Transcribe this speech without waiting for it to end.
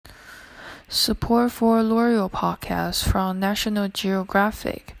Support for L'Oreal podcast from National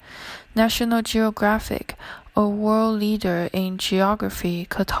Geographic. National Geographic, a world leader in geography,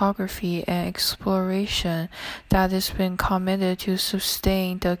 cartography, and exploration that has been committed to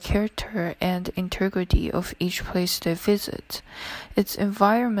sustain the character and integrity of each place they visit, its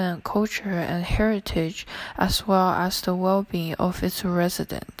environment, culture, and heritage, as well as the well-being of its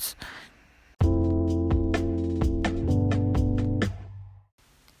residents.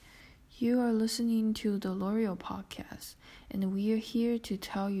 You are listening to the L'Oreal podcast, and we are here to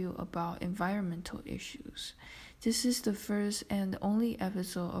tell you about environmental issues. This is the first and only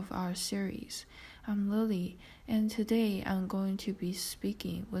episode of our series. I'm Lily, and today I'm going to be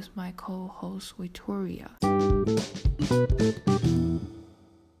speaking with my co-host Victoria.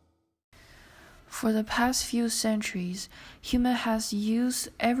 For the past few centuries, human has used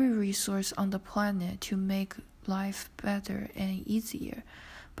every resource on the planet to make life better and easier.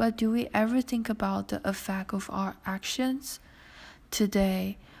 But do we ever think about the effect of our actions?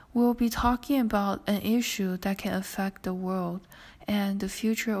 Today, we'll be talking about an issue that can affect the world and the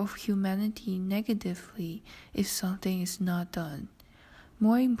future of humanity negatively if something is not done.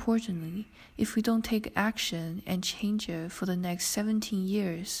 More importantly, if we don't take action and change it for the next 17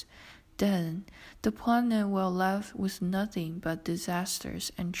 years, then the planet will left with nothing but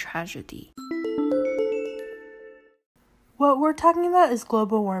disasters and tragedy. What we're talking about is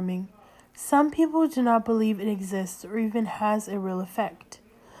global warming. Some people do not believe it exists or even has a real effect,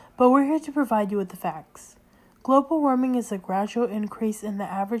 but we're here to provide you with the facts. Global warming is a gradual increase in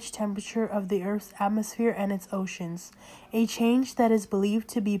the average temperature of the Earth's atmosphere and its oceans, a change that is believed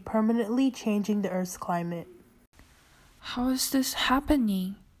to be permanently changing the Earth's climate. How is this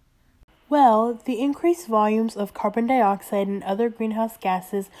happening? Well, the increased volumes of carbon dioxide and other greenhouse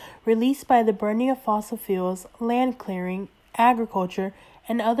gases released by the burning of fossil fuels, land clearing, agriculture,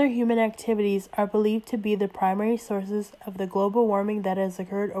 and other human activities are believed to be the primary sources of the global warming that has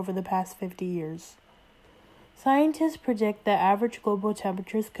occurred over the past 50 years. Scientists predict that average global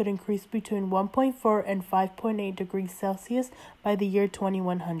temperatures could increase between 1.4 and 5.8 degrees Celsius by the year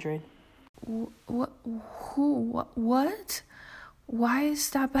 2100. What? Why is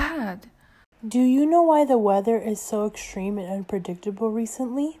that bad? Do you know why the weather is so extreme and unpredictable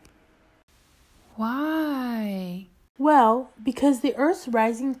recently? Why? Well, because the Earth's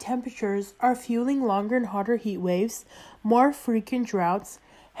rising temperatures are fueling longer and hotter heat waves, more frequent droughts,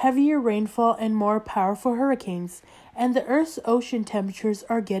 heavier rainfall, and more powerful hurricanes. And the Earth's ocean temperatures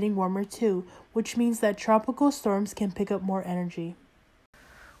are getting warmer too, which means that tropical storms can pick up more energy.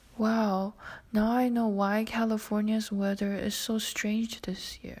 Wow, now I know why California's weather is so strange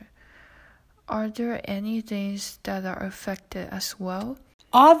this year. Are there any things that are affected as well?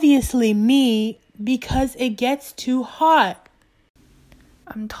 Obviously me, because it gets too hot.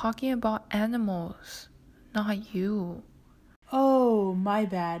 I'm talking about animals, not you. Oh, my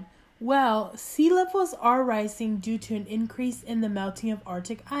bad. Well, sea levels are rising due to an increase in the melting of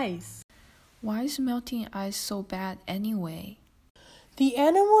Arctic ice. Why is melting ice so bad anyway? The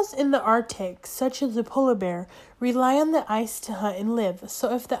animals in the Arctic, such as the polar bear, rely on the ice to hunt and live,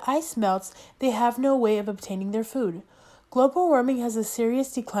 so if the ice melts, they have no way of obtaining their food. Global warming has a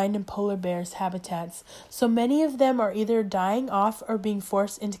serious decline in polar bears' habitats, so many of them are either dying off or being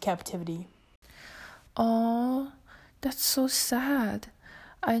forced into captivity. Oh, that's so sad.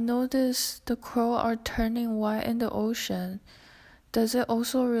 I noticed the crows are turning white in the ocean. Does it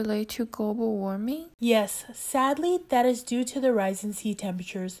also relate to global warming? Yes, sadly, that is due to the rise in sea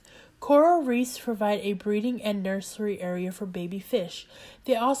temperatures. Coral reefs provide a breeding and nursery area for baby fish.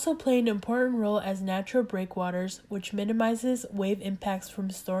 They also play an important role as natural breakwaters, which minimizes wave impacts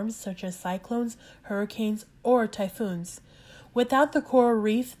from storms such as cyclones, hurricanes, or typhoons. Without the coral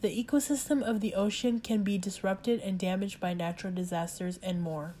reef, the ecosystem of the ocean can be disrupted and damaged by natural disasters and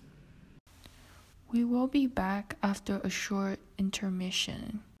more. We will be back after a short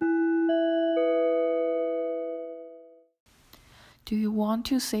intermission. Do you want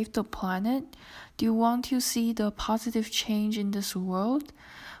to save the planet? Do you want to see the positive change in this world?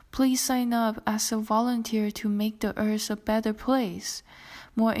 Please sign up as a volunteer to make the Earth a better place.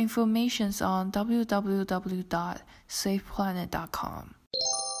 More information is on www.saveplanet.com.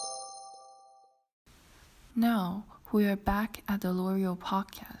 Now, we are back at the L'Oreal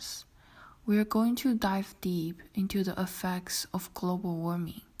podcast. We are going to dive deep into the effects of global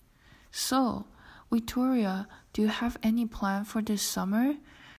warming. So, Victoria, do you have any plan for this summer?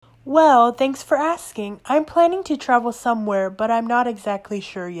 Well, thanks for asking. I'm planning to travel somewhere, but I'm not exactly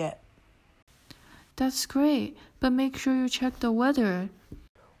sure yet. That's great, but make sure you check the weather.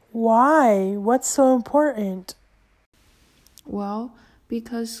 Why? What's so important? Well,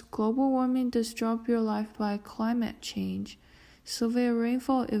 Because global warming disrupts your life by climate change. Severe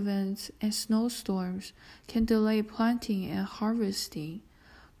rainfall events and snowstorms can delay planting and harvesting,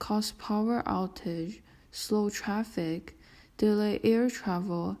 cause power outage, slow traffic, delay air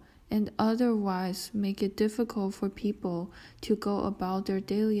travel, and otherwise make it difficult for people to go about their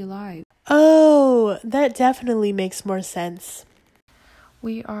daily life. Oh, that definitely makes more sense.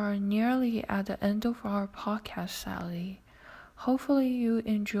 We are nearly at the end of our podcast, Sally. Hopefully you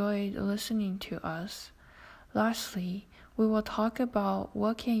enjoyed listening to us. Lastly, we will talk about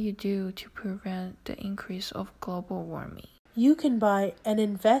what can you do to prevent the increase of global warming. You can buy and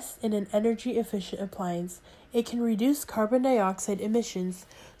invest in an energy-efficient appliance. It can reduce carbon dioxide emissions.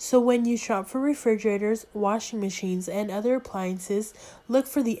 So when you shop for refrigerators, washing machines, and other appliances, look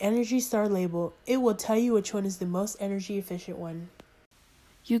for the Energy Star label. It will tell you which one is the most energy-efficient one.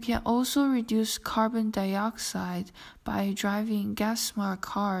 You can also reduce carbon dioxide by driving gas-smart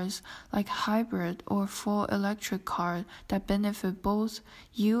cars like hybrid or full electric cars that benefit both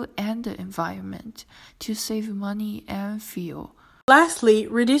you and the environment to save money and fuel. Lastly,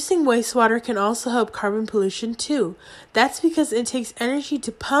 reducing wastewater can also help carbon pollution too. That's because it takes energy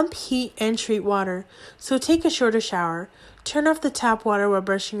to pump, heat, and treat water. So take a shorter shower. Turn off the tap water while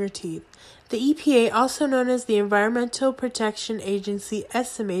brushing your teeth. The EPA, also known as the Environmental Protection Agency,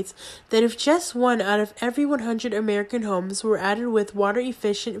 estimates that if just 1 out of every 100 American homes were added with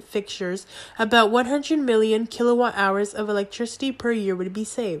water-efficient fixtures, about 100 million kilowatt-hours of electricity per year would be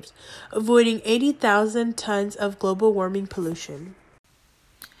saved, avoiding 80,000 tons of global warming pollution.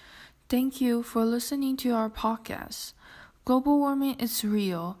 Thank you for listening to our podcast. Global warming is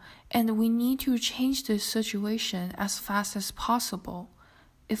real, and we need to change this situation as fast as possible.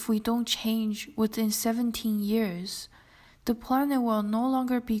 If we don't change within 17 years, the planet will no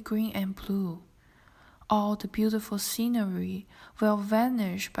longer be green and blue. All the beautiful scenery will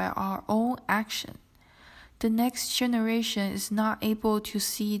vanish by our own action. The next generation is not able to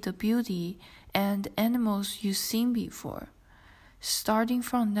see the beauty and animals you've seen before. Starting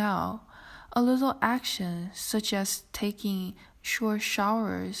from now, a little action such as taking short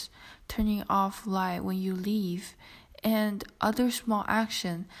showers, turning off light when you leave, and other small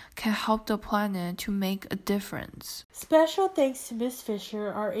action can help the planet to make a difference. Special thanks to Ms.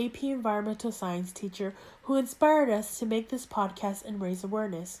 Fisher, our AP Environmental Science teacher, who inspired us to make this podcast and raise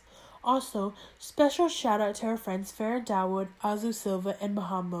awareness. Also, special shout out to our friends Farah Dawood, Azu Silva, and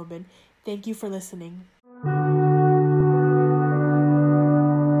Maham Mobin. Thank you for listening.